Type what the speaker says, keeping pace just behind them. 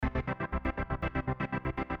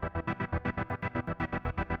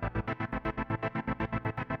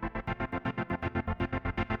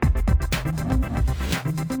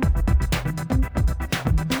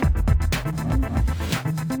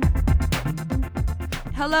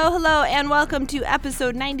Hello, and welcome to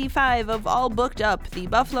episode 95 of All Booked Up, the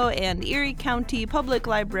Buffalo and Erie County Public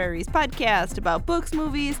Libraries podcast about books,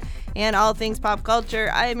 movies, and all things pop culture.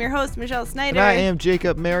 I am your host, Michelle Snyder. And I am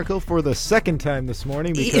Jacob Miracle for the second time this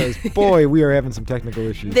morning because, boy, we are having some technical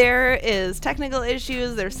issues. There is technical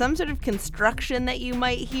issues. There's some sort of construction that you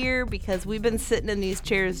might hear because we've been sitting in these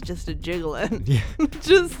chairs just a jiggling. Yeah.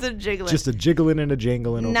 Just a jiggling. Just a jiggling and a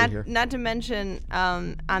jangling over here. Not to mention,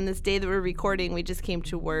 on this day that we're recording, we just came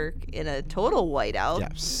to work in a total whiteout. Yeah,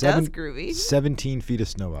 That's groovy. 17 feet of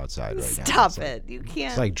snow outside right now. Stop it. You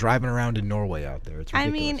can't. It's like driving around in Norway out there. It's ridiculous. I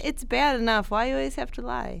mean, it's bad enough. Why you always have to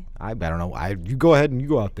lie? I don't know. You go ahead and you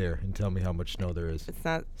go out there and tell me how much snow there is. It's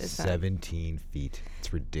not. 17 feet.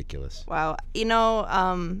 It's ridiculous. Wow. You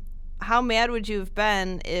know, how mad would you have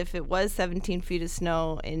been if it was 17 feet of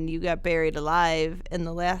snow and you got buried alive and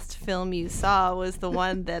the last film you saw was the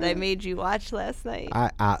one that I made you watch last night?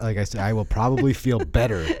 Like I said, I will probably feel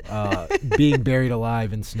better being buried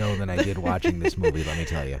alive in snow than I did watching this movie, let me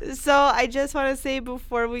tell you. So I just want to say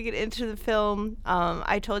before we get into the film,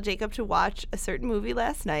 I told Jacob to watch a certain movie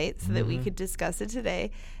last night so that we could discuss it today.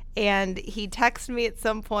 And he texted me at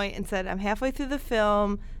some point and said, I'm halfway through the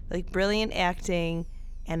film, like brilliant acting,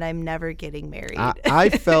 and I'm never getting married. I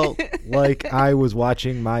felt like I was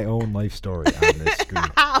watching my own life story on this screen.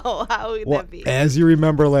 How would that be? As you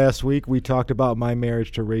remember last week, we talked about my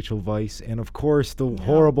marriage to Rachel Weisz, and of course the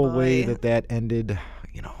horrible way that ended.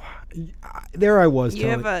 You know, there I was. You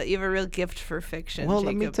have a real gift for fiction. Well,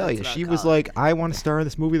 Jacob, let me tell you, she was like, "I want to star in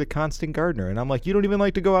this movie, The Constant Gardener," and I'm like, "You don't even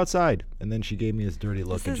like to go outside." And then she gave me this dirty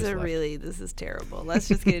look. This is terrible. Let's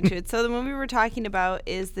just get into it. So the movie we're talking about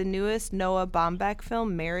is the newest Noah Baumbach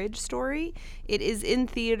film, Marriage Story. It is in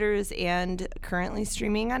theaters and currently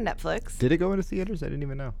streaming on Netflix. Did it go into theaters? I didn't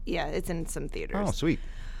even know. Yeah, it's in some theaters. Oh, sweet.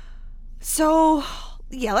 So,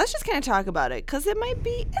 yeah, let's just kind of talk about it because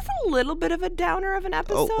it's a little bit of a downer of an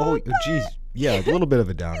episode. Oh, geez. Yeah, a little bit of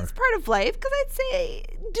a downer. It's part of life because I'd say,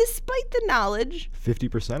 despite the knowledge,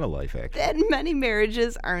 50% of life, actually, that many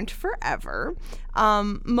marriages aren't forever.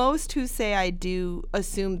 Most who say I do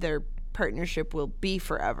assume their partnership will be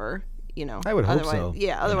forever. You know, I would hope so.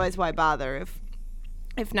 Yeah, otherwise, why bother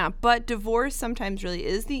if not? But divorce sometimes really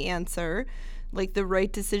is the answer. Like the right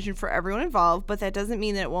decision for everyone involved, but that doesn't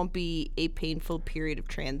mean that it won't be a painful period of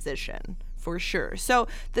transition, for sure. So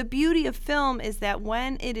the beauty of film is that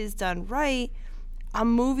when it is done right, a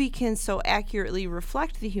movie can so accurately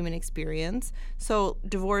reflect the human experience. So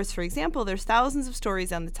divorce, for example, there's thousands of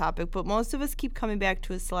stories on the topic, but most of us keep coming back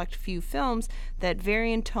to a select few films that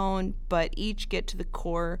vary in tone, but each get to the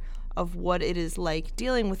core of what it is like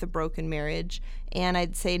dealing with a broken marriage. And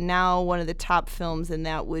I'd say now one of the top films in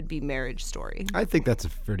that would be Marriage Story. I think that's a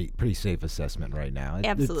pretty safe assessment right now.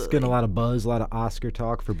 Absolutely. It's getting a lot of buzz, a lot of Oscar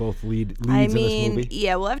talk for both leads in this movie.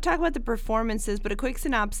 Yeah, we'll have to talk about the performances, but a quick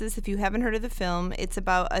synopsis, if you haven't heard of the film, it's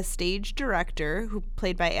about a stage director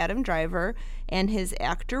played by Adam Driver and his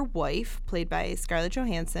actor wife, played by Scarlett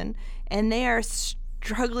Johansson, and they are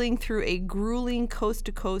struggling through a grueling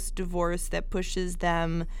coast-to-coast divorce that pushes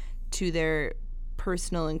them to their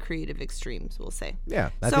personal and creative extremes, we'll say.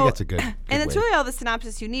 Yeah, I think that's a good and that's way. really all the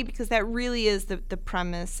synopsis you need because that really is the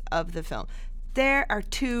premise of the film. There are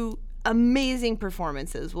two amazing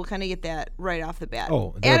performances. We'll kind of get that right off the bat.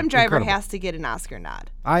 Oh, Adam Driver incredible. has to get an Oscar nod.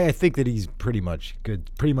 I think that he's pretty much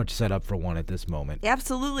set up for one at this moment.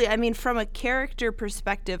 Absolutely. I mean, from a character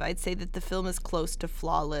perspective, I'd say that the film is close to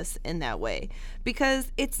flawless in that way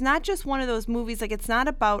because it's not just one of those movies, like it's not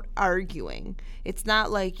about arguing. It's not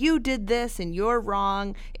like you did this and you're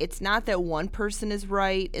wrong. It's not that one person is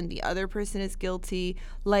right and the other person is guilty.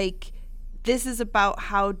 Like, this is about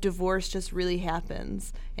how divorce just really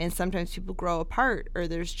happens, and sometimes people grow apart, or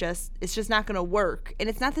it's just not going to work. And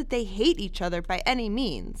it's not that they hate each other by any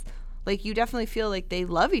means. Like, you definitely feel like they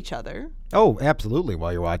love each other. Oh, absolutely.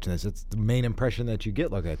 While you're watching this, it's the main impression that you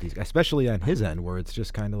get looking at these, especially on his end, where it's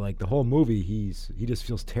just kind of like the whole movie. He just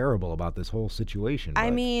feels terrible about this whole situation. I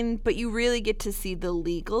mean, but you really get to see the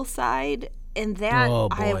legal side, and that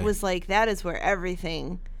I was like, that is where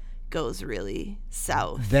everything goes really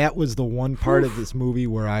south. That was the one part of this movie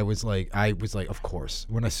where I was like, of course.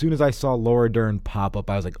 As soon as I saw Laura Dern pop up,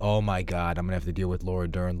 I was like, oh my God, I'm gonna have to deal with Laura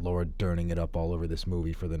Derning it up all over this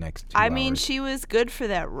movie for the next 2 hours. I mean, she was good for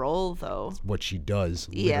that role, though. It's what she does,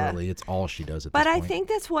 literally. Yeah. It's all she does at this point. But I think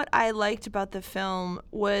that's what I liked about the film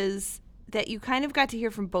was that you kind of got to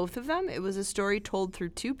hear from both of them. It was a story told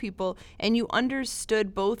through two people, and you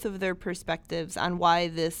understood both of their perspectives on why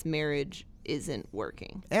this marriage isn't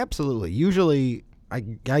working. Absolutely. Usually, I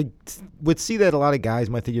would see that a lot of guys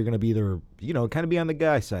might think you're going to be either, kind of be on the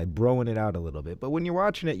guy side, broing it out a little bit. But when you're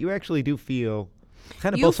watching it, you actually do feel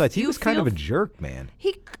Kind of You both f- sides. He you was kind of a feel- jerk, man.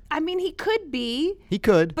 He could be, He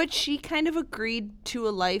could. but she kind of agreed to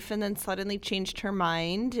a life and then suddenly changed her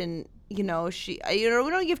mind. And, we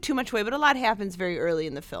don't give too much away, but a lot happens very early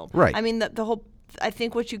in the film. Right. I mean, the whole, I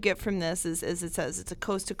think what you get from this is it says it's a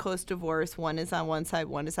coast-to-coast divorce. One is on one side,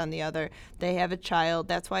 one is on the other. They have a child.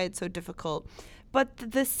 That's why it's so difficult. But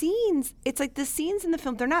the scenes, it's like the scenes in the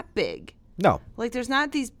film, they're not big. No. Like, there's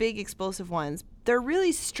not these big explosive ones. They're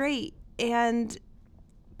really straight.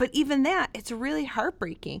 But even that, it's really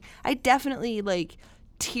heartbreaking. I definitely,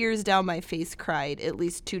 tears down my face cried at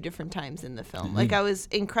least 2 different times in the film. Like, I was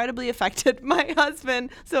incredibly affected. My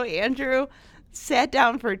husband, so Andrew, sat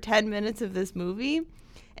down for 10 minutes of this movie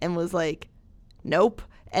and was like, nope.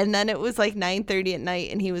 And then it was 9:30 at night,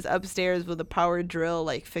 and he was upstairs with a power drill,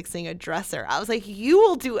 fixing a dresser. I was like, you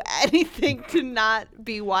will do anything to not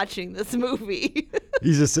be watching this movie.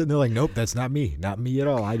 He's just sitting there like, nope, that's not me. Not me at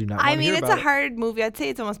all. I do not want to hear it's about a hard movie. I'd say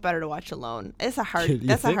it's almost better to watch alone. It's a hard, You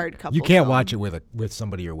that's a think? hard couple You can't film. watch it with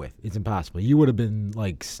somebody you're with. It's impossible. You would have been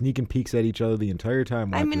sneaking peeks at each other the entire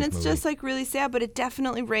time. I mean, watching it's this movie. just really sad, but it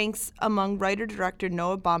definitely ranks among writer-director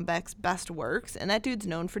Noah Baumbach's best works. And that dude's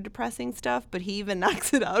known for depressing stuff, but he even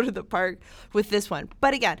knocks it out of the park with this one.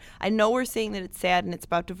 But again, I know we're saying that it's sad and it's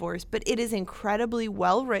about divorce, but it is incredibly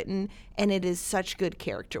well written, and it is such good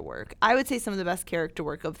character work. I would say some of the best character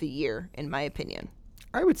work of the year, in my opinion.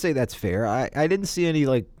 I would say that's fair. I didn't see any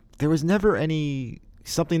there was never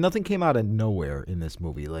nothing came out of nowhere in this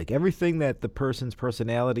movie. Everything that the person's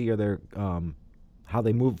personality or their how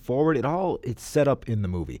they move forward, it's set up in the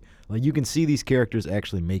movie. You can see these characters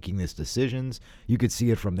actually making these decisions. You could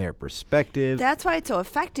see it from their perspective. That's why it's so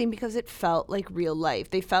affecting, because it felt like real life.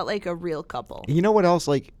 They felt like a real couple. You know what else?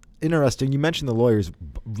 Interesting. You mentioned the lawyers.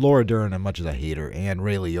 Laura Dern, as much as I hate her, and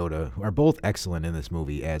Ray Liotta are both excellent in this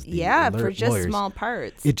movie as the for just lawyers. small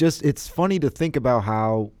parts. It's funny to think about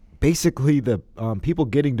how basically the people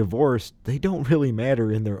getting divorced, they don't really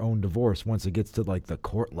matter in their own divorce once it gets to the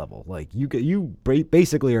court level. You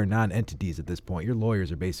basically are non-entities at this point. Your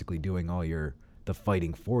lawyers are basically doing all the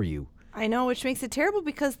fighting for you. I know, which makes it terrible,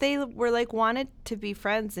 because they were wanted to be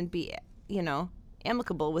friends and be,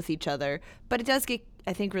 amicable with each other. But it does get,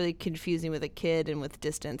 I think, really confusing with a kid and with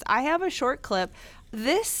distance. I have a short clip.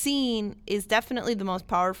 This scene is definitely the most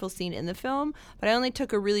powerful scene in the film, but I only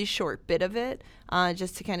took a really short bit of it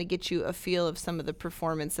just to kind of get you a feel of some of the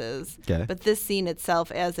performances. Okay. But this scene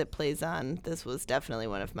itself, as it plays on, this was definitely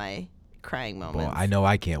one of my crying moments. Well, I know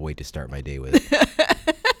I can't wait to start my day with it.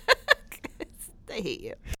 I hate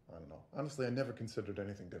you. I don't know. Honestly, I never considered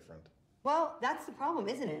anything different. Well, that's the problem,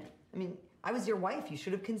 isn't it? I mean, I was your wife. You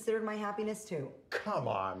should have considered my happiness too. Come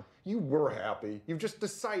on. You were happy. You've just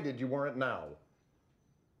decided you weren't now.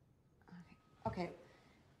 Okay.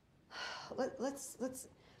 Let's.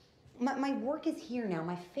 My work is here now.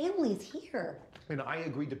 My family is here. And I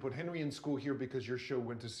agreed to put Henry in school here because your show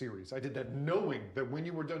went to series. I did that knowing that when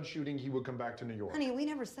you were done shooting, he would come back to New York. Honey, we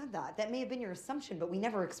never said that. That may have been your assumption, but we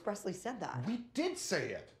never expressly said that. We did say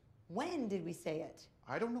it. When did we say it?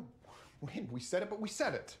 I don't know when we said it, but we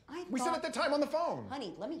said it. We said thought- it at the time on the phone.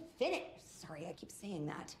 Honey, let me finish. Sorry, I keep saying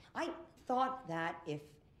that. I thought that if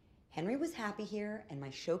Henry was happy here and my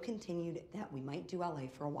show continued, that we might do LA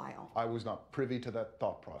for a while. I was not privy to that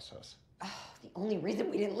thought process. The only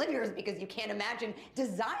reason we didn't live here is because you can't imagine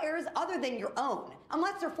desires other than your own,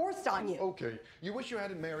 unless they're forced on you. Okay, you wish you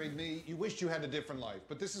hadn't married me. You wish you had a different life,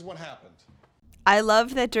 but this is what happened. I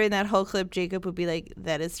love that during that whole clip, Jacob would be like,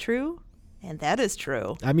 that is true, and that is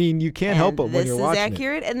true. I mean, you can't help it when you're watching This is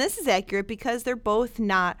accurate, and this is accurate, because they're both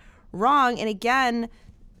not wrong. And again,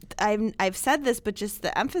 I've said this, but just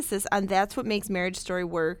the emphasis on that's what makes Marriage Story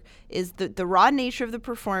work is the raw nature of the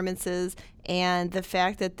performances and the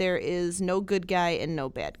fact that there is no good guy and no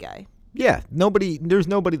bad guy. Yeah, there's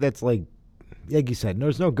nobody that's like you said,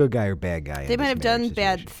 there's no good guy or bad guy. They in might this have done marriage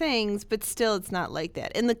bad situation. things, but still it's not like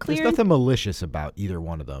that. And the There's clear nothing malicious about either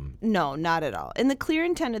one of them. No, not at all. And the clear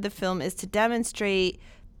intent of the film is to demonstrate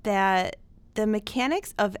that the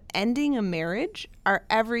mechanics of ending a marriage are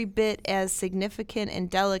every bit as significant and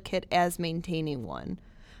delicate as maintaining one.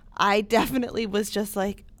 I definitely was just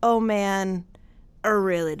like, oh man, I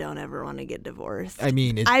really don't ever want to get divorced. I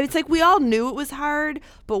mean, it's like we all knew it was hard,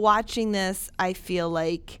 but watching this, I feel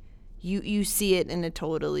like you see it in a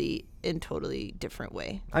totally different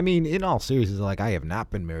way. I mean, in all seriousness, I have not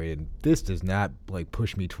been married, and this does not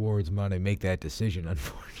push me towards wanting to make that decision.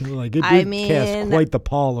 Unfortunately, it did cast quite the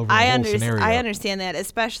pall over the whole scenario. I understand that,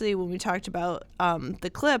 especially when we talked about the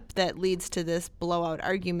clip that leads to this blowout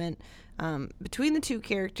argument between the two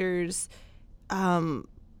characters.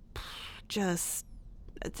 Just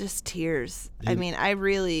just tears. I mean, I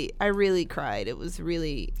really cried. It was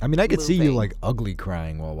really. I mean, I could see you moving. like ugly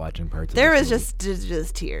crying while watching parts. There of is this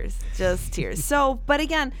movie. just tears. So, but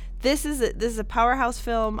again, this is a powerhouse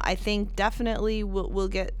film. I think definitely we'll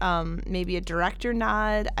get maybe a director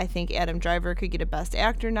nod. I think Adam Driver could get a Best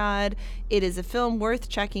Actor nod. It is a film worth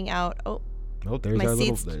checking out. Oh, there's My our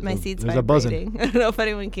seat's little. my seat's there's a buzzing. vibrating. I don't know if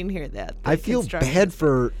anyone can hear that. I feel bad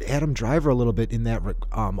for Adam Driver a little bit in that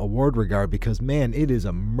award regard because, man, it is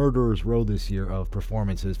a murderer's row this year of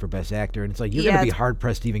performances for Best Actor, and it's like you're going to be hard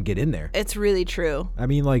pressed to even get in there. It's really true. I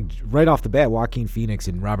mean, like right off the bat, Joaquin Phoenix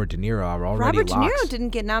and Robert De Niro are already Robert De locks. Niro didn't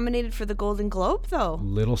get nominated for the Golden Globe though.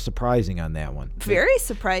 Little surprising on that one. Very A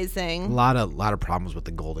surprising. lot of problems with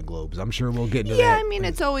the Golden Globes. I'm sure we'll get into Yeah, that. I mean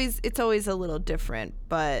it's always a little different,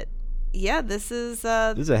 but yeah, this is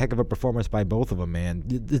This is a heck of a performance by both of them, man.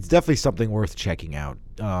 It's definitely something worth checking out.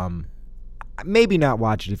 Maybe not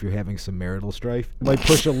watch it if you're having some marital strife. Might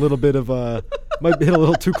push a little bit of might hit a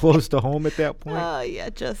little too close to home at that point. yeah,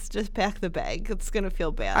 just pack the bag. It's gonna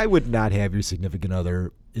feel bad. I would not have your significant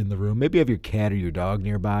other in the room. Maybe have your cat or your dog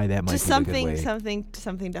nearby. That might just be a good way.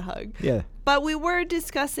 something to hug. Yeah. But we were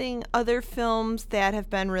discussing other films that have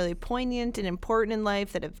been really poignant and important in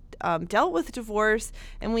life that have dealt with divorce,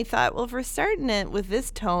 and we thought, well, if we're starting it with this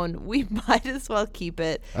tone, we might as well keep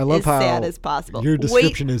it I love as how sad as possible. your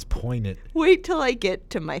description is poignant. Wait till I get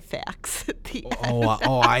to my facts at the end.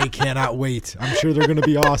 I cannot wait. I'm sure they're going to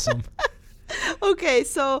be awesome. Okay,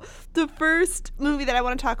 so the first movie that I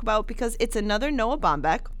want to talk about, because it's another Noah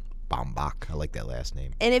Baumbach, Baumbach. I like that last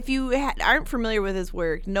name. and if you aren't familiar with his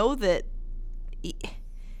work, know that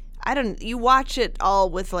you watch it all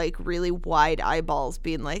with like really wide eyeballs,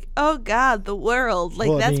 being like, oh God, the world. Like,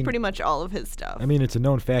 Well, I that's mean- pretty much all of his stuff. I mean, it's a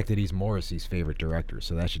known fact that he's Morrissey's favorite director,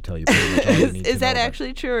 so that should tell you pretty much all you need to is that know about-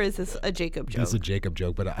 actually true, or is this a Jacob joke? This is a Jacob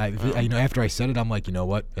joke, but I after I said it, I'm like, you know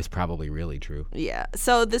what? It's probably really true. Yeah.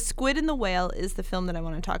 So The Squid and the Whale is the film that I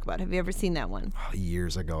want to talk about. Have you ever seen that one?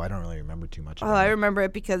 Years ago, I don't really remember too much. Oh, I remember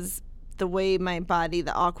it because the way my body,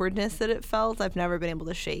 the awkwardness that it felt, I've never been able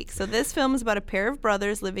to shake. So this film is about a pair of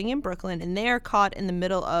brothers living in Brooklyn, and they are caught in the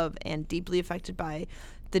middle of and deeply affected by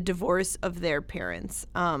the divorce of their parents.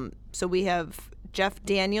 So we have Jeff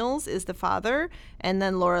Daniels is the father, and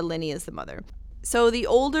then Laura Linney is the mother. So the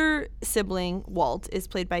older sibling, Walt, is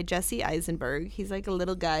played by Jesse Eisenberg. He's like a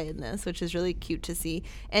little guy in this, which is really cute to see.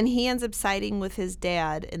 And he ends up siding with his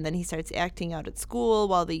dad, and then he starts acting out at school,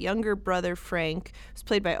 while the younger brother, Frank, who's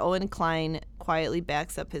played by Owen Klein, quietly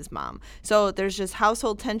backs up his mom. So there's just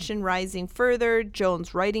household tension rising further.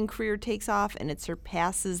 Joan's writing career takes off, and it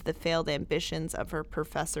surpasses the failed ambitions of her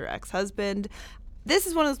professor ex-husband. This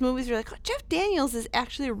is one of those movies where you're like, oh, Jeff Daniels is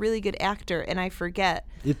actually a really good actor, and I forget.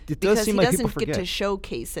 It does because seem he like doesn't people get to forget.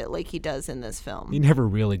 showcase it like he does in this film. He never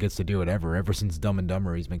really gets to do it ever. Ever since Dumb and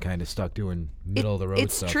Dumber, he's been kind of stuck doing middle of the road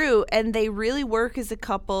It's stuff. true, and they really work as a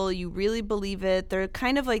couple. You really believe it. They're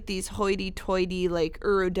kind of like these hoity-toity, like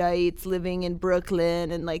erudites living in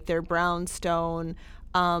Brooklyn, and like they're brownstone.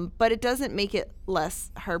 But it doesn't make it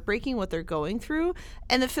less heartbreaking what they're going through.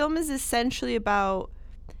 And the film is essentially about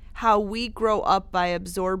how we grow up by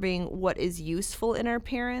absorbing what is useful in our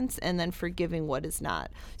parents and then forgiving what is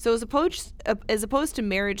not. So as opposed to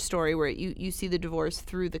Marriage Story, where you see the divorce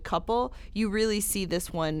through the couple, you really see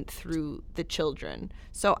this one through the children.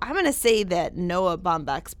 So I'm going to say that Noah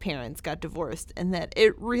Baumbach's parents got divorced and that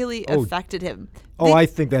it really affected him. I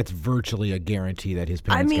think that's virtually a guarantee that his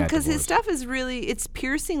parents got because his divorced. stuff is it's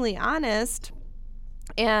piercingly honest,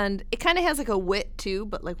 and it kind of has like a wit too,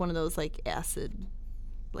 but like one of those like acid,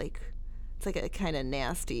 like it's like a kind of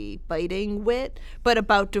nasty biting wit, but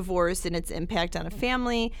about divorce and its impact on a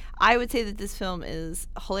family. I would say that this film is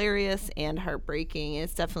hilarious and heartbreaking.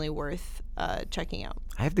 It's definitely worth checking out.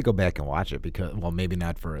 I have to go back and watch it because, well, maybe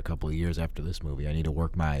not for a couple of years after this movie. I need to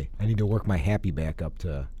work my happy back up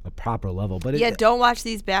to a proper level. But Don't watch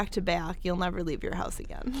these back to back. You'll never leave your house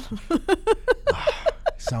again.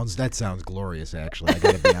 That sounds glorious. Actually, I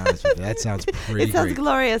gotta be honest with you. That sounds pretty It sounds great.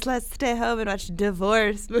 glorious. Let's stay home and watch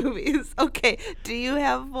divorce movies. Okay, do you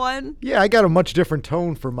have one? Yeah, I got a much different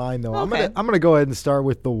tone for mine though. Okay. I'm gonna go ahead and start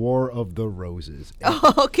with The War of the Roses.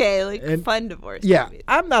 Oh, okay, like And- fun divorce Yeah, movies.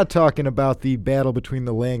 I'm not talking about the battle between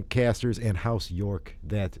the Lancasters and House York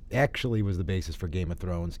that actually was the basis for Game of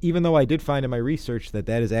Thrones, even though I did find in my research that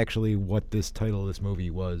is actually what this title of this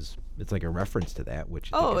movie was. It's like a reference to that, which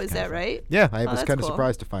I think Oh, is is kinda that fun. right? Yeah, I Oh, was that's kind of cool.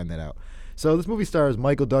 surprised to find that out. So this movie stars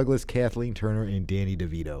Michael Douglas, Kathleen Turner, and Danny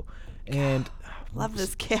DeVito. And Love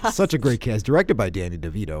this cast. such a great cast, directed by Danny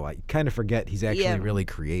DeVito. I kind of forget he's actually Yeah. really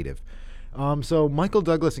creative. So Michael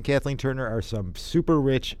Douglas and Kathleen Turner are some super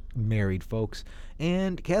rich married folks,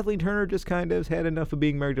 and Kathleen Turner just kind of has had enough of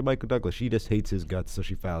being married to Michael Douglas. She just hates his guts, so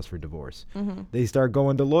she files for divorce. They start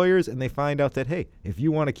going to lawyers, and they find out that, hey, if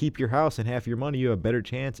you want to keep your house and half your money, you have a better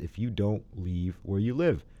chance if you don't leave where you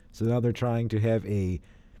live. So now they're trying to have a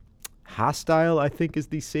hostile, I think is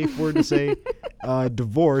the safe word to say,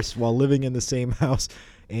 divorce while living in the same house.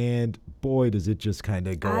 And boy, does it just kind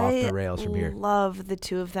of go off the rails from here. I love the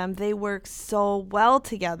two of them. They work so well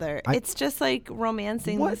together. It's just like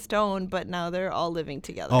Romancing the Stone, but now they're all living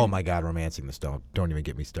together. Oh my God, Romancing the Stone. Don't even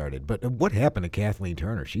get me started. But what happened to Kathleen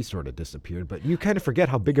Turner? She sort of disappeared, but you kind of forget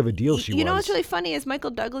how big of a deal she was. You know what's really funny is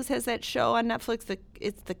Michael Douglas has that show on Netflix,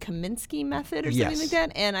 it's the Kaminsky Method or something like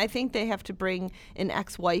that, and I think they have to bring an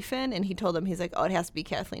ex-wife in, and he told them, he's like, oh, it has to be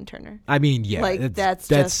Kathleen Turner. I mean, yeah. Like, that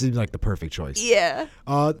seems like the perfect choice. Yeah.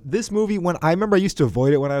 This movie, I remember I used to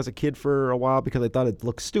avoid it when I was a kid for a while because I thought it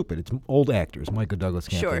looked stupid. It's old actors, Michael Douglas,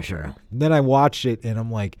 Kathleen Turner. Then I watched it and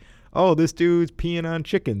I'm like, oh, this dude's peeing on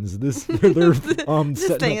chickens. This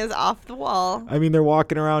thing is off the wall. I mean, they're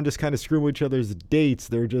walking around just kind of screwing with each other's dates.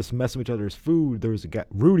 They're just messing with each other's food. There was a guy,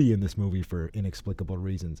 Rudy, in this movie for inexplicable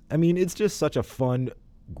reasons. I mean, it's just such a fun,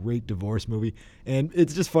 great divorce movie, and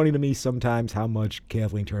it's just funny to me sometimes how much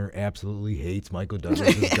Kathleen Turner absolutely hates Michael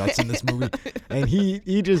Douglas' guts in this movie, and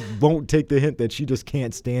he just won't take the hint that she just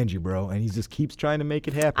can't stand you, bro, and he just keeps trying to make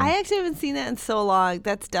it happen. I actually haven't seen that in so long.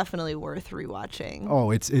 That's definitely worth rewatching.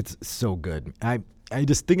 Oh, it's so good. I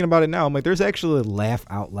just thinking about it now, I'm like, there's actually laugh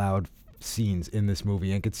out loud scenes in this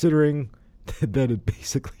movie, and considering that it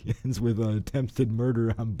basically ends with attempted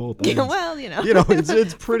murder on both ends. Yeah, well,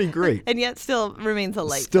 it's pretty great. And yet still remains a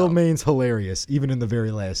light. Still remains hilarious, even in the very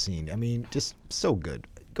last scene. I mean, just so good.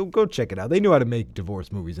 Go check it out. They knew how to make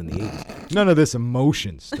divorce movies in the 80s. None of this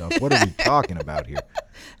emotion stuff. What are we talking about here?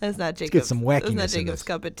 That's not Jacob's. Let's get some wackiness That's not Jacob's in this.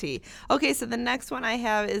 cup of tea. Okay, so the next one I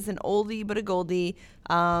have is an oldie but a goldie.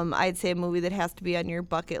 I'd say a movie that has to be on your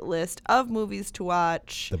bucket list of movies to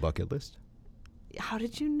watch. The bucket list? How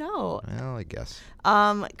did you know? Well, I guess.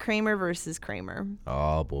 Kramer versus Kramer.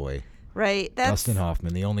 Oh, boy. Right? Dustin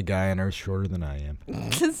Hoffman, the only guy on earth shorter than I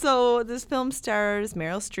am. So this film stars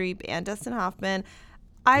Meryl Streep and Dustin Hoffman.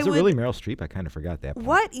 Is it really Meryl Streep? I kind of forgot that part.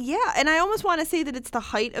 What? Yeah. And I almost want to say that it's the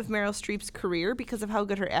height of Meryl Streep's career because of how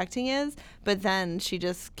good her acting is. But then she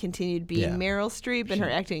just continued being Meryl Streep, and her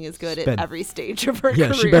acting is good at every stage of her career.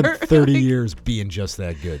 Yeah, she spent 30 years being just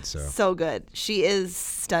that good. So good. She is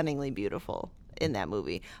stunningly beautiful in that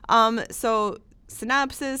movie. So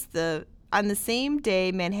synopsis, on the same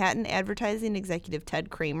day, Manhattan advertising executive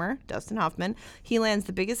Ted Kramer, Dustin Hoffman, he lands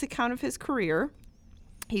the biggest account of his career.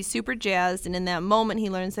 He's super jazzed, and in that moment, he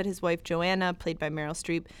learns that his wife, Joanna, played by Meryl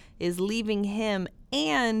Streep, is leaving him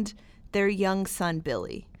and their young son,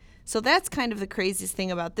 Billy. So that's kind of the craziest thing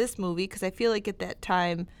about this movie, because I feel like at that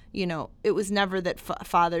time, it was never that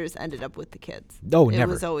fathers ended up with the kids. No, never.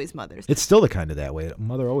 It was always mothers. It's still the kind of that way.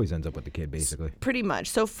 Mother always ends up with the kid, basically. Pretty much.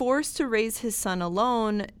 So forced to raise his son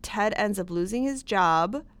alone, Ted ends up losing his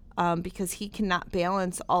job. Because he cannot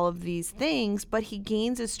balance all of these things, but he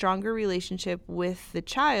gains a stronger relationship with the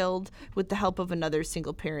child with the help of another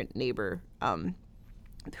single-parent neighbor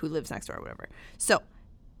who lives next door or whatever. So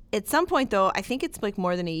at some point, though, I think it's like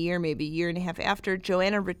more than a year, maybe a year and a half after,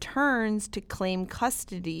 Joanna returns to claim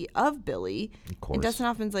custody of Billy. Of course. And Dustin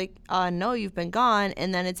Hoffman's like, no, you've been gone.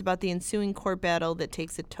 And then it's about the ensuing court battle that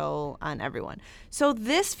takes a toll on everyone. So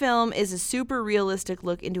this film is a super realistic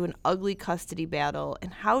look into an ugly custody battle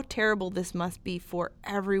and how terrible this must be for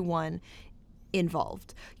everyone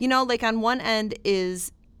involved. Like on one end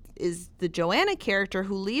is the Joanna character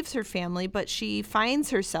who leaves her family, but she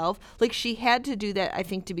finds herself, like she had to do that, I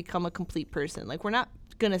think, to become a complete person. Like, we're not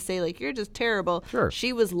going to say, like, you're just terrible. Sure.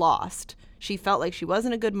 She was lost. She felt like she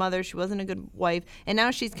wasn't a good mother. She wasn't a good wife. And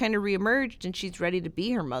now she's kind of reemerged and she's ready to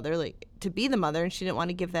be her mother, like to be the mother, and she didn't want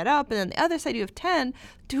to give that up. And on the other side, you have Ted,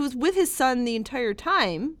 who's with his son the entire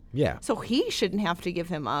time. Yeah. So he shouldn't have to give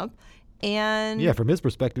him up. And yeah, from his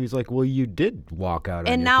perspective, he's like, well, you did walk out.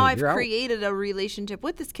 And now I've created a relationship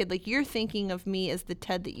with this kid. Like, you're thinking of me as the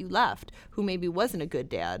Ted that you left, who maybe wasn't a good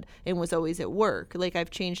dad and was always at work. Like,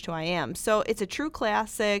 I've changed who I am. So it's a true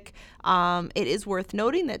classic. It is worth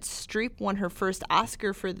noting that Streep won her first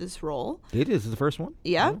Oscar for this role. It is the first one?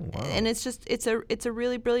 Yeah. Oh, wow. And it's a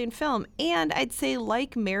really brilliant film. And I'd say,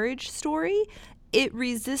 like Marriage Story, it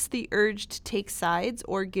resists the urge to take sides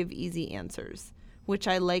or give easy answers, which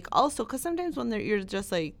I like also, because sometimes when you're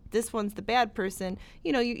just like, this one's the bad person,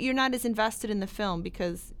 you're not as invested in the film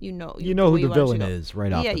because you know who way the want it to villain go. is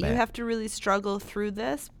right off the bat. Yeah, you have to really struggle through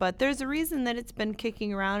this, but there's a reason that it's been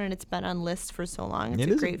kicking around and it's been on lists for so long.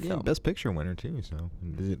 It's a great film. Best Picture winner too. So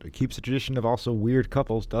it keeps the tradition of also weird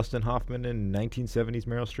couples. Dustin Hoffman and 1970s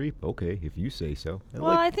Meryl Streep. Okay, if you say so.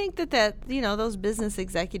 Well, I think that those business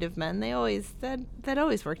executive men, they always that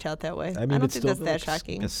always worked out that way. I mean, don't think that's that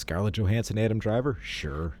shocking. Scarlett Johansson, Adam Driver,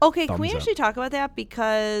 sure. Okay, can we Thumbs up. actually talk about that?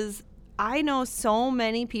 Because I know so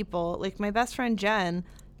many people, like my best friend Jen,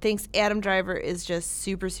 thinks Adam Driver is just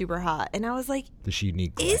super, super hot. And I was like, Does she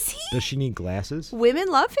need is he? Does she need glasses? Women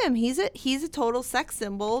love him. He's a total sex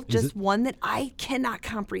symbol, Is just it? one that I cannot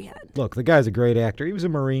comprehend. Look, the guy's a great actor. He was a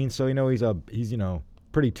Marine, so he's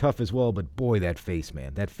pretty tough as well. But boy, that face,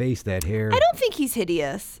 man, that face, that hair. I don't think he's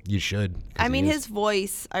hideous. You should. I mean, his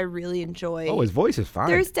voice I really enjoy. Oh, his voice is fine.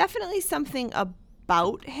 There's definitely something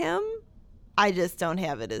about him. I just don't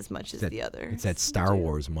have it as much as the others. It's that Star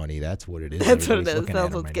Wars money. That's what it is. That's what it Everybody's is. looking That's at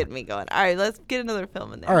him what's right getting me going. All right, let's get another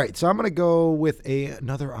film in there. All right, so I'm going to go with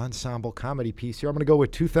another ensemble comedy piece here. I'm going to go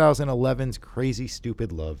with 2011's Crazy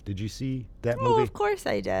Stupid Love. Did you see that Oh, movie? of course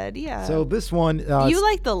I did. Yeah. So this one... you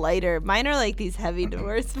like the lighter. Mine are like these heavy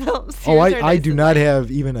divorce films. Oh, Yours are I nice do and not light.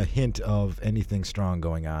 have even a hint of anything strong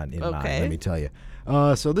going on in mine, Okay. let me tell you.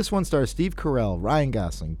 So this one stars Steve Carell, Ryan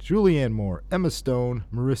Gosling, Julianne Moore, Emma Stone,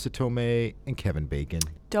 Marissa Tomei, and Kevin Bacon.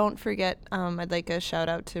 Don't forget, I'd like a shout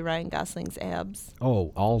out to Ryan Gosling's abs.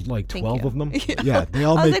 Oh, all like Thank 12 you. of them? Yeah, they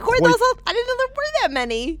all I was make like, where are quite, those all? I didn't know there were that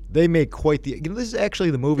many. they make quite the... this is actually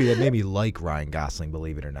the movie that made me like Ryan Gosling,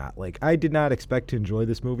 believe it or not. Like, I did not expect to enjoy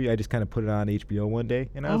this movie. I just kind of put it on HBO one day,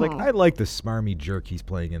 and I was like, I like the smarmy jerk he's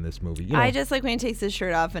playing in this movie. I just like when he takes his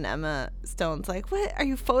shirt off and Emma Stone's like, what? Are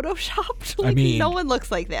you photoshopped? Like, mean, no one looks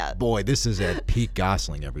like that. Boy, this is at peak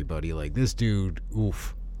Gosling, everybody. Like, this dude,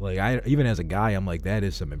 oof. Like, even as a guy, I'm like, that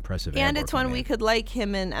is some impressive And ad it's work, when man. we could like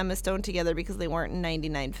him and Emma Stone together because they weren't in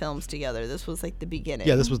 99 films together. This was like the beginning.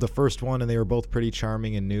 Yeah, this was the first one, and they were both pretty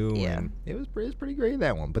charming and new. Yeah. And it was pretty great,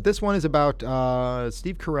 that one. But this one is about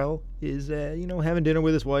Steve Carell is, having dinner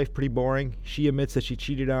with his wife, pretty boring. She admits that she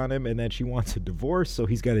cheated on him and that she wants a divorce, so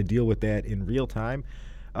he's got to deal with that in real time.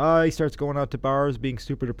 He starts going out to bars, being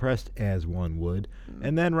super depressed, as one would.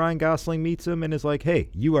 And then Ryan Gosling meets him and is like, hey,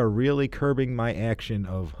 you are really curbing my action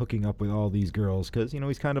of hooking up with all these girls, because,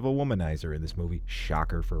 he's kind of a womanizer in this movie.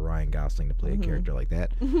 Shocker for Ryan Gosling to play a character like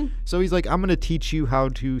that. So he's like, I'm going to teach you how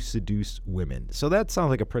to seduce women. So that sounds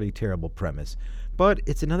like a pretty terrible premise. But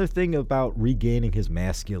it's another thing about regaining his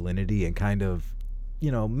masculinity and kind of,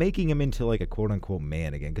 making him into like a quote-unquote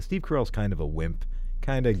man again, because Steve Carell's kind of a wimp.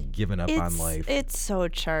 Kind of given up on life. It's so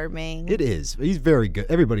charming. It is. He's very good.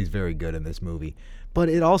 Everybody's very good in this movie. But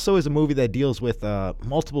it also is a movie that deals with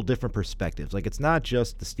multiple different perspectives. Like, it's not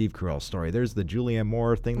just the Steve Carell story. There's the Julianne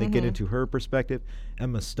Moore thing that get into her perspective.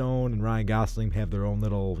 Emma Stone and Ryan Gosling have their own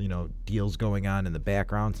little, deals going on in the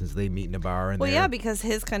background since they meet in a bar. And Well, yeah, because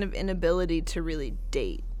his kind of inability to really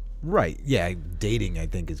date. Right. Yeah, dating, I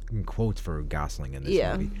think, is in quotes for Gosling in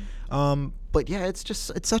this movie. But yeah, it's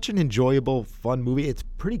such an enjoyable, fun movie. It's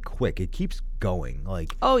pretty quick. It keeps going.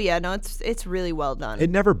 Like, Oh yeah, no, it's really well done. it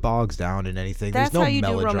never bogs down in anything. That's There's no how you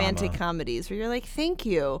melodrama. do romantic comedies, where you're like, thank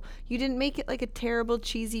you. You didn't make it like a terrible,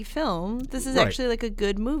 cheesy film. This is Right. actually like a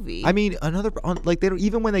good movie. I mean, they don't,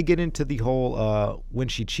 even when they get into the whole when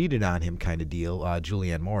she cheated on him kind of deal,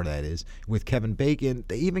 Julianne Moore, that is, with Kevin Bacon,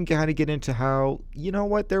 they even kind of get into how,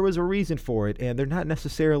 there was a reason for it, and they're not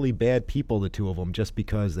necessarily bad people, the two of them, just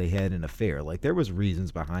because they had an affair. Like, there was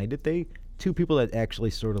reasons behind it. Two people that actually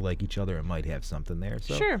sort of like each other and might have something there.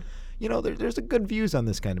 So, Sure. there's a good views on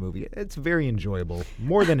this kind of movie. It's very enjoyable,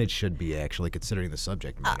 more than it should be, actually, considering the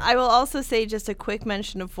subject matter. I will also say just a quick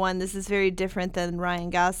mention of one. This is very different than Ryan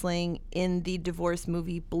Gosling in the divorce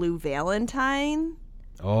movie Blue Valentine.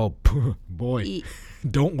 Oh, boy.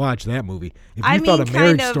 Don't watch that movie. If you thought a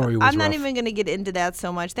marriage story was I'm not rough. even going to get into that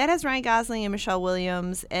so much. That has Ryan Gosling and Michelle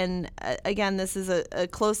Williams. And again, this is a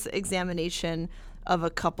close examination of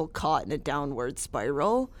a couple caught in a downward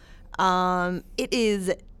spiral. It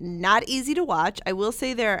is not easy to watch. I will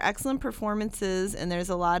say there are excellent performances and there's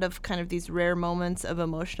a lot of kind of these rare moments of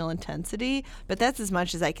emotional intensity, but that's as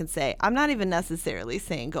much as I can say. I'm not even necessarily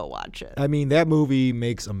saying go watch it. I mean, that movie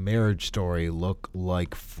makes A Marriage Story look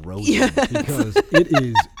like Frozen because it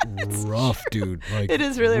is rough, dude. Like, It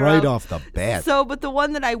is really right rough. off the bat. So, but the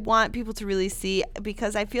one that I want people to really see,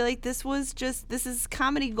 because I feel like this is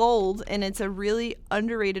comedy gold and it's a really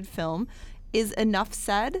underrated film, is Enough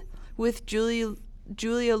Said with Julia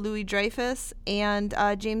Louis-Dreyfus and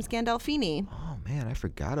James Gandolfini. Oh man, I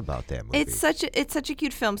forgot about that movie. It's such a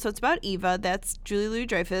cute film. So it's about Eva. That's Julia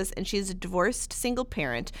Louis-Dreyfus, and she's a divorced single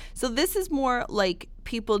parent. So this is more like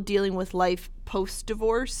people dealing with life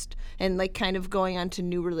post-divorced and like kind of going on to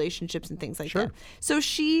new relationships and things like that. So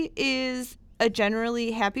she is a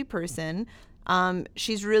generally happy person.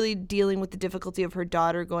 She's really dealing with the difficulty of her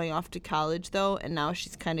daughter going off to college, though, and now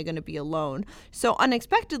she's kind of going to be alone. So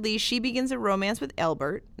unexpectedly, she begins a romance with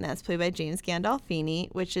Albert, and that's played by James Gandolfini,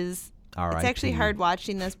 which is it's actually hard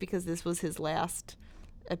watching this because this was his last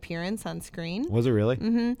appearance on screen. Was it really?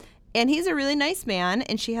 Mm-hmm. And he's a really nice man,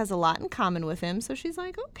 and she has a lot in common with him. So she's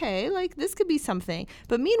like, okay, like this could be something.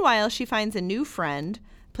 But meanwhile, she finds a new friend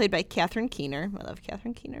played by Catherine Keener. I love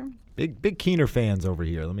Catherine Keener. Big Keener fans over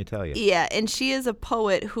here, let me tell you. Yeah, and she is a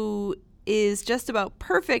poet who is just about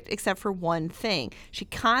perfect except for one thing. She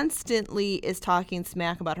constantly is talking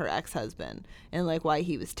smack about her ex-husband and like why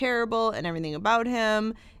he was terrible and everything about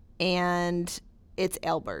him. And it's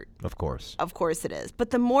Albert. Of course. Of course it is.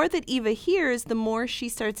 But the more that Eva hears, the more she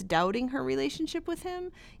starts doubting her relationship with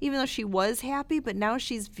him, even though she was happy, but now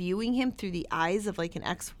she's viewing him through the eyes of like an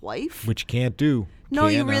ex-wife. Which you can't do. No,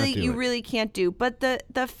 you really can't do. But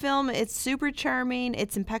the film, it's super charming,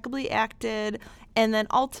 it's impeccably acted, and then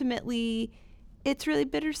ultimately it's really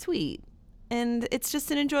bittersweet. And it's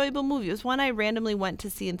just an enjoyable movie. It was one I randomly went to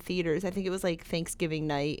see in theaters. I think it was like Thanksgiving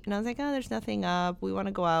night. And I was like, oh, there's nothing up. We want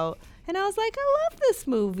to go out. And I was like, I love this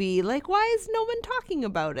movie. Like, why is no one talking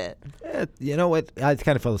about it? You know what? I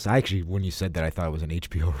kind of felt this. Actually, when you said that, I thought it was an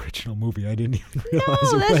HBO original movie. I didn't even realize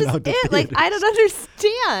No, it that's went just out to it. Like, I don't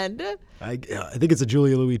understand. I think it's a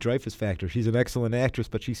Julia Louis-Dreyfus factor. She's an excellent actress,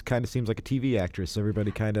 but she kind of seems like a TV actress. So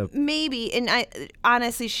everybody kind of maybe. And I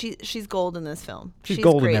honestly, she's gold in this film. She's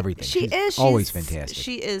gold great. in everything. She's always fantastic.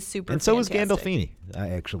 She is super. And so is fantastic. Gandolfini.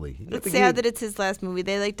 Actually, It's sad that it's his last movie.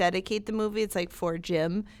 They like dedicate the movie. It's like for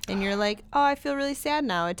Jim, and you're like, oh, I feel really sad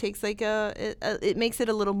now. It takes like it makes it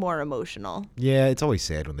a little more emotional. Yeah, it's always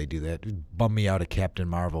sad when they do that. It bummed me out at Captain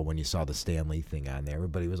Marvel when you saw the Stan Lee thing on there.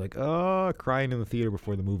 Everybody was like, oh, crying in the theater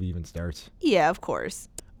before the movie even starts. Yeah, of course.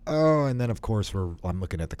 Oh, and then of course I'm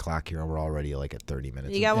looking at the clock here, and we're already like at 30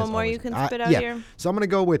 minutes. You got As one more always. you can spit out yeah. here? So I'm gonna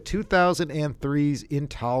go with 2003's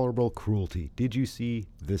Intolerable Cruelty. Did you see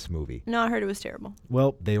this movie? No, I heard it was terrible.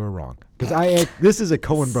 Well, they were wrong. Because this is a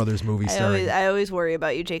Coen Brothers movie starring. I always worry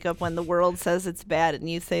about you, Jacob, when the world says it's bad and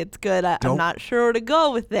you say it's good. I'm not sure where to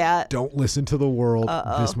go with that. Don't listen to the world.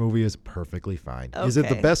 This movie is perfectly fine. Okay. Is it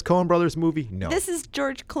the best Coen Brothers movie? No. This is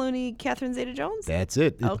George Clooney, Catherine Zeta-Jones? That's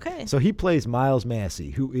it. Okay. So he plays Miles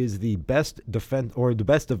Massey, who is the best the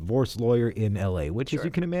best divorce lawyer in L.A., which, as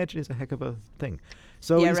you can imagine, is a heck of a thing.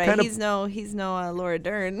 So yeah, he's right. kind of He's no Laura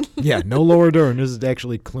Dern. yeah, no Laura Dern. This is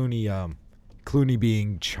actually Clooney. Clooney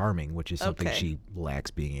being charming, which is something she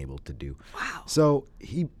lacks being able to do. Wow. So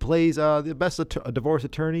he plays the best divorce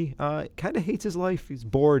attorney. Kind of hates his life. He's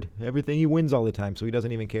bored. Everything he wins all the time, so he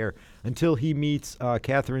doesn't even care until he meets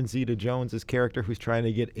Catherine Zeta-Jones' character, who's trying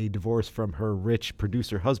to get a divorce from her rich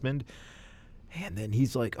producer husband. And then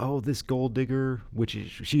he's like, oh, this gold digger, which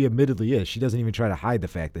she admittedly is. She doesn't even try to hide the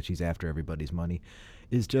fact that she's after everybody's money,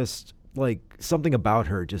 is just like something about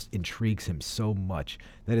her just intrigues him so much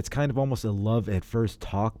that it's kind of almost a love at first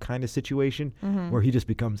talk kind of situation where he just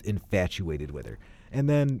becomes infatuated with her. And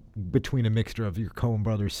then between a mixture of your Coen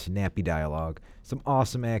Brothers snappy dialogue, some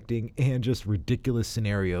awesome acting, and just ridiculous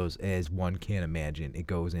scenarios as one can imagine, it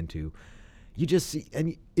goes into. You just see,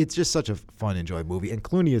 and it's just such a fun, enjoyable movie. And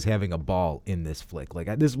Clooney is having a ball in this flick.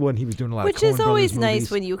 Like this one, he was doing a lot of Coen Which is always Brothers movies.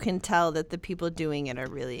 nice when you can tell that the people doing it are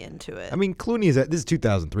really into it. I mean, Clooney this is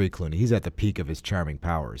 2003 Clooney. He's at the peak of his charming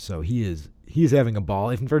powers. So he's having a ball.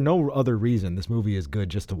 If for no other reason, this movie is good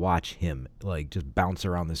just to watch him, like, just bounce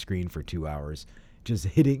around the screen for 2 hours. Just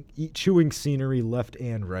chewing scenery left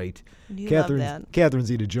and right. Love that. Catherine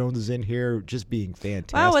Zeta-Jones is in here, just being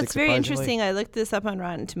fantastic. Wow, it's very surprisingly. interesting. I looked this up on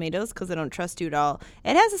Rotten Tomatoes because I don't trust you at all.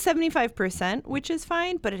 It has a 75%, which is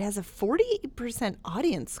fine, but it has a 48%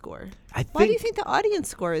 audience score. Why do you think the audience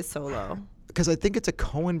score is so low? Because I think it's a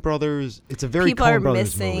Coen Brothers. It's a very People Coen are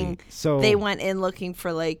Brothers missing. movie. So they went in looking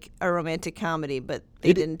for like a romantic comedy, but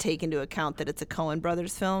they didn't take into account that it's a Coen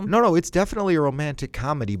Brothers film. No, it's definitely a romantic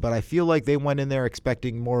comedy, but I feel like they went in there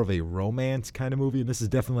expecting more of a romance kind of movie, and this is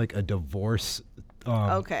definitely like a divorce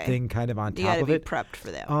thing kind of on You top gotta of be it. prepped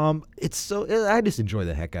for that. It's so I just enjoy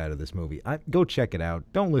the heck out of this movie. Go check it out.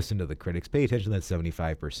 Don't listen to the critics. Pay attention to that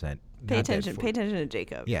 75%. Pay not that attention. Pay attention to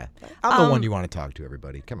Jacob. Yeah, I'm the one you want to talk to.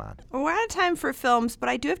 Everybody, come on. We're out of time for films, but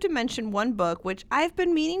I do have to mention one book which I've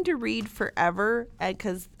been meaning to read forever,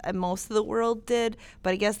 because most of the world did.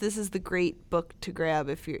 But I guess this is the great book to grab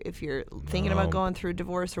if you're thinking about going through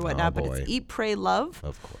divorce or whatnot. But it's Eat, Pray, Love.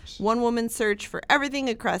 Of course. One Woman's Search for Everything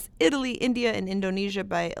Across Italy, India, and Indonesia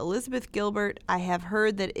by Elizabeth Gilbert. I have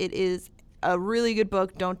heard that it is a really good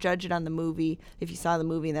book. Don't judge it on the movie. If you saw the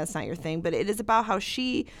movie and that's not your thing, but it is about how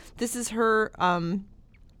this is her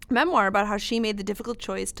memoir about how she made the difficult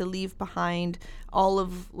choice to leave behind all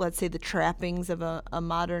of, let's say, the trappings of a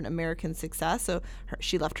modern American success. So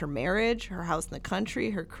she left her marriage, her house in the country,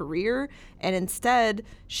 her career, and instead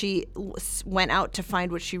she went out to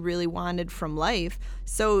find what she really wanted from life.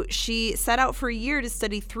 So she set out for a year to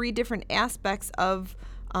study 3 different aspects of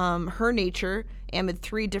her nature amid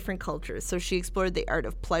 3 different cultures. So she explored the art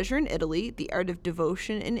of pleasure in Italy, the art of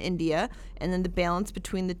devotion in India, and then the balance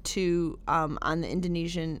between the two on the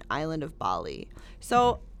Indonesian island of Bali.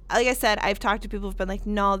 So, like I said, I've talked to people who've been like,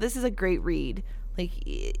 no, this is a great read. Like,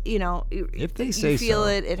 you know, if they you say feel so.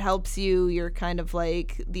 it helps you. You're kind of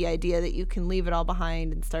like the idea that you can leave it all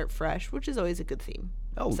behind and start fresh, which is always a good theme.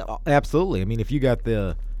 Absolutely. I mean, if you have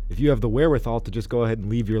the wherewithal to just go ahead and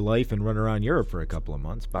leave your life and run around Europe for a couple of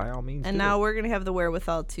months, by all means. And now we're going to have the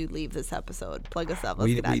wherewithal to leave this episode. Plug us up.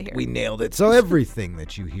 Let's get out of here. We nailed it. So everything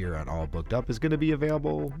that you hear on All Booked Up is going to be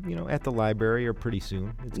available, at the library or pretty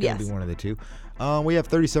soon. It's going to be one of the two. We have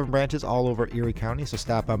 37 branches all over Erie County, so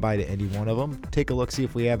stop on by to any one of them. Take a look, see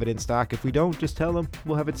if we have it in stock. If we don't, just tell them.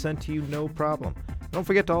 We'll have it sent to you, no problem. Don't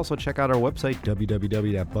forget to also check out our website,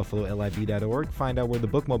 www.buffalolib.org. Find out where the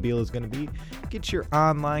bookmobile is going to be. Get your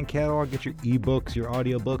online catalog, get your ebooks, your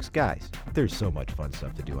audiobooks. Guys, there's so much fun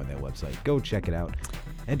stuff to do on that website. Go check it out.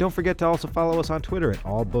 And don't forget to also follow us on Twitter at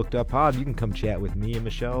AllBookedUpPod. You can come chat with me and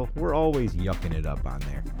Michelle. We're always yucking it up on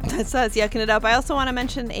there. That's us, yucking it up. I also want to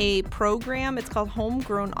mention a program. It's called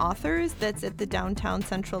Homegrown Authors. That's at the Downtown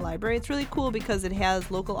Central Library. It's really cool because it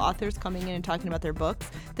has local authors coming in and talking about their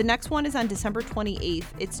books. The next one is on December 28th.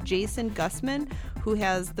 It's Jason Gussman, who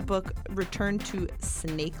has the book Return to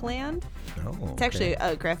Snakeland. Oh, okay. It's actually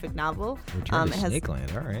a graphic novel. Return to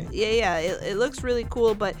Snakeland, all right. Yeah. It looks really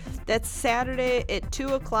cool, but that's Saturday at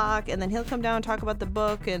 2 o'clock, and then he'll come down and talk about the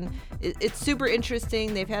book, and it's super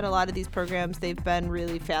interesting. They've had a lot of these programs. They've been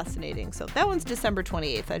really fascinating. So that one's December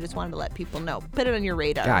 28th. I just wanted to let people know. Put it on your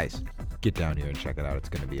radar. Guys, get down here and check it out. It's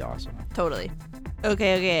going to be awesome. Totally.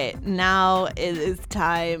 Okay. Now it is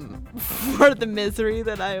time for the misery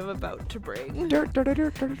that I am about to bring.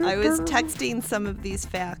 I was texting some of these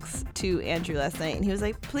facts to Andrew last night, and he was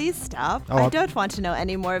like, please stop. I don't want to know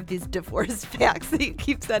any more of these divorce facts that you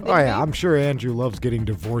keep sending me. Oh, yeah. I'm sure Andrew loves getting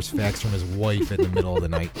divorce facts from his wife in the middle of the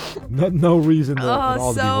night. No reason at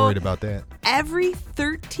all to be worried about that. Every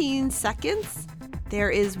 13 seconds, there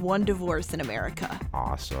is one divorce in America.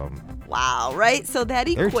 Awesome. Wow, right? So that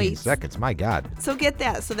equates... 13 seconds, my God. So get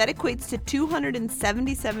that. So that equates to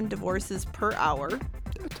 277 divorces per hour,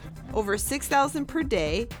 over 6,000 per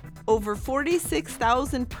day, over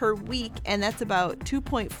 46,000 per week, and that's about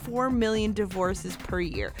 2.4 million divorces per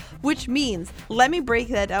year, which means, let me break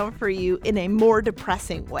that down for you in a more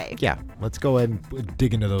depressing way. Yeah, let's go ahead and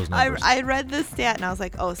dig into those numbers. I read this stat and I was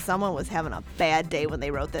like, oh, someone was having a bad day when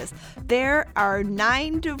they wrote this. There are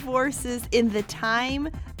 9 divorces in the time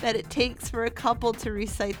that it takes for a couple to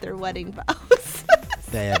recite their wedding vows.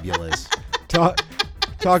 Fabulous.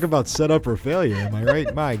 Talk about setup or failure, am I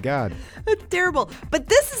right? My God. It's terrible. But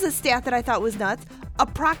this is a stat that I thought was nuts.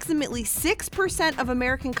 Approximately 6% of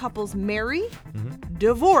American couples marry,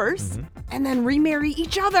 divorce, and then remarry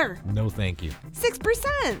each other. No, thank you.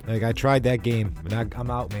 6%. Like, I tried that game, but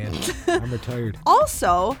I'm out, man. I'm retired.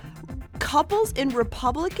 Also, couples in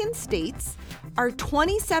Republican states are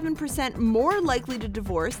 27% more likely to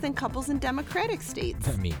divorce than couples in Democratic states.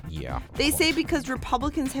 I mean, yeah. They say because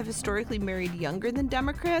Republicans have historically married younger than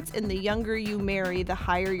Democrats, and the younger you marry, the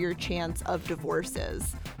higher your chance of divorce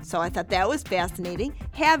is. So I thought that was fascinating.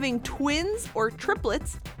 Having twins or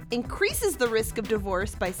triplets increases the risk of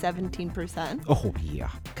divorce by 17%. Oh,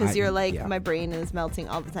 yeah. Because you're like, my brain is melting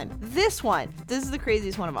all the time. This is the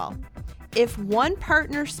craziest one of all. If one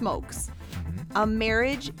partner smokes, a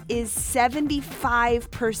marriage is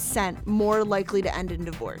 75% more likely to end in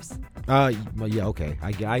divorce. Well, yeah, okay.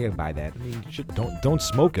 I can buy that. I mean, don't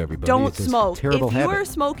smoke, everybody. Don't it's smoke. A terrible if you habit. are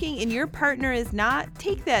smoking and your partner is not,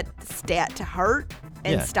 take that stat to heart.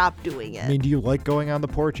 and Yeah. stop doing it. I mean, do you like going on the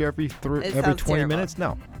porch every It 20 sounds terrible. minutes?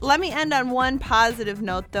 No. Let me end on one positive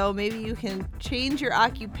note, though. Maybe you can change your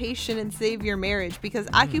occupation and save your marriage, because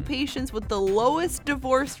occupations with the lowest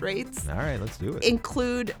divorce rates All right, let's do it.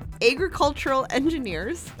 include agricultural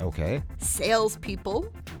engineers, Okay.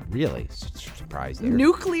 salespeople, Really? Surprised there.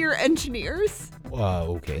 nuclear engineers,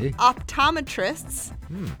 Okay. optometrists,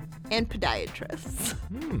 and podiatrists.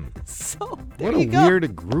 So there What you a go.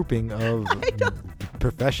 weird grouping of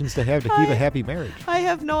professions to have to keep a happy marriage. I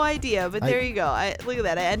have no idea, but I- there you go. Look at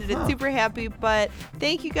that. I ended it Huh. super happy. But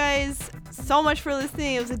thank you guys so much for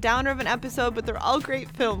listening. It was a downer of an episode, but they're all great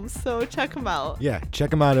films, so check them out. Yeah, check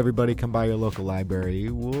them out, everybody. Come by your local library.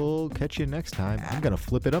 We'll catch you next time. I'm going to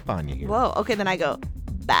flip it up on you here. Whoa. Okay, then I go,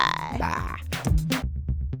 bye. Bye.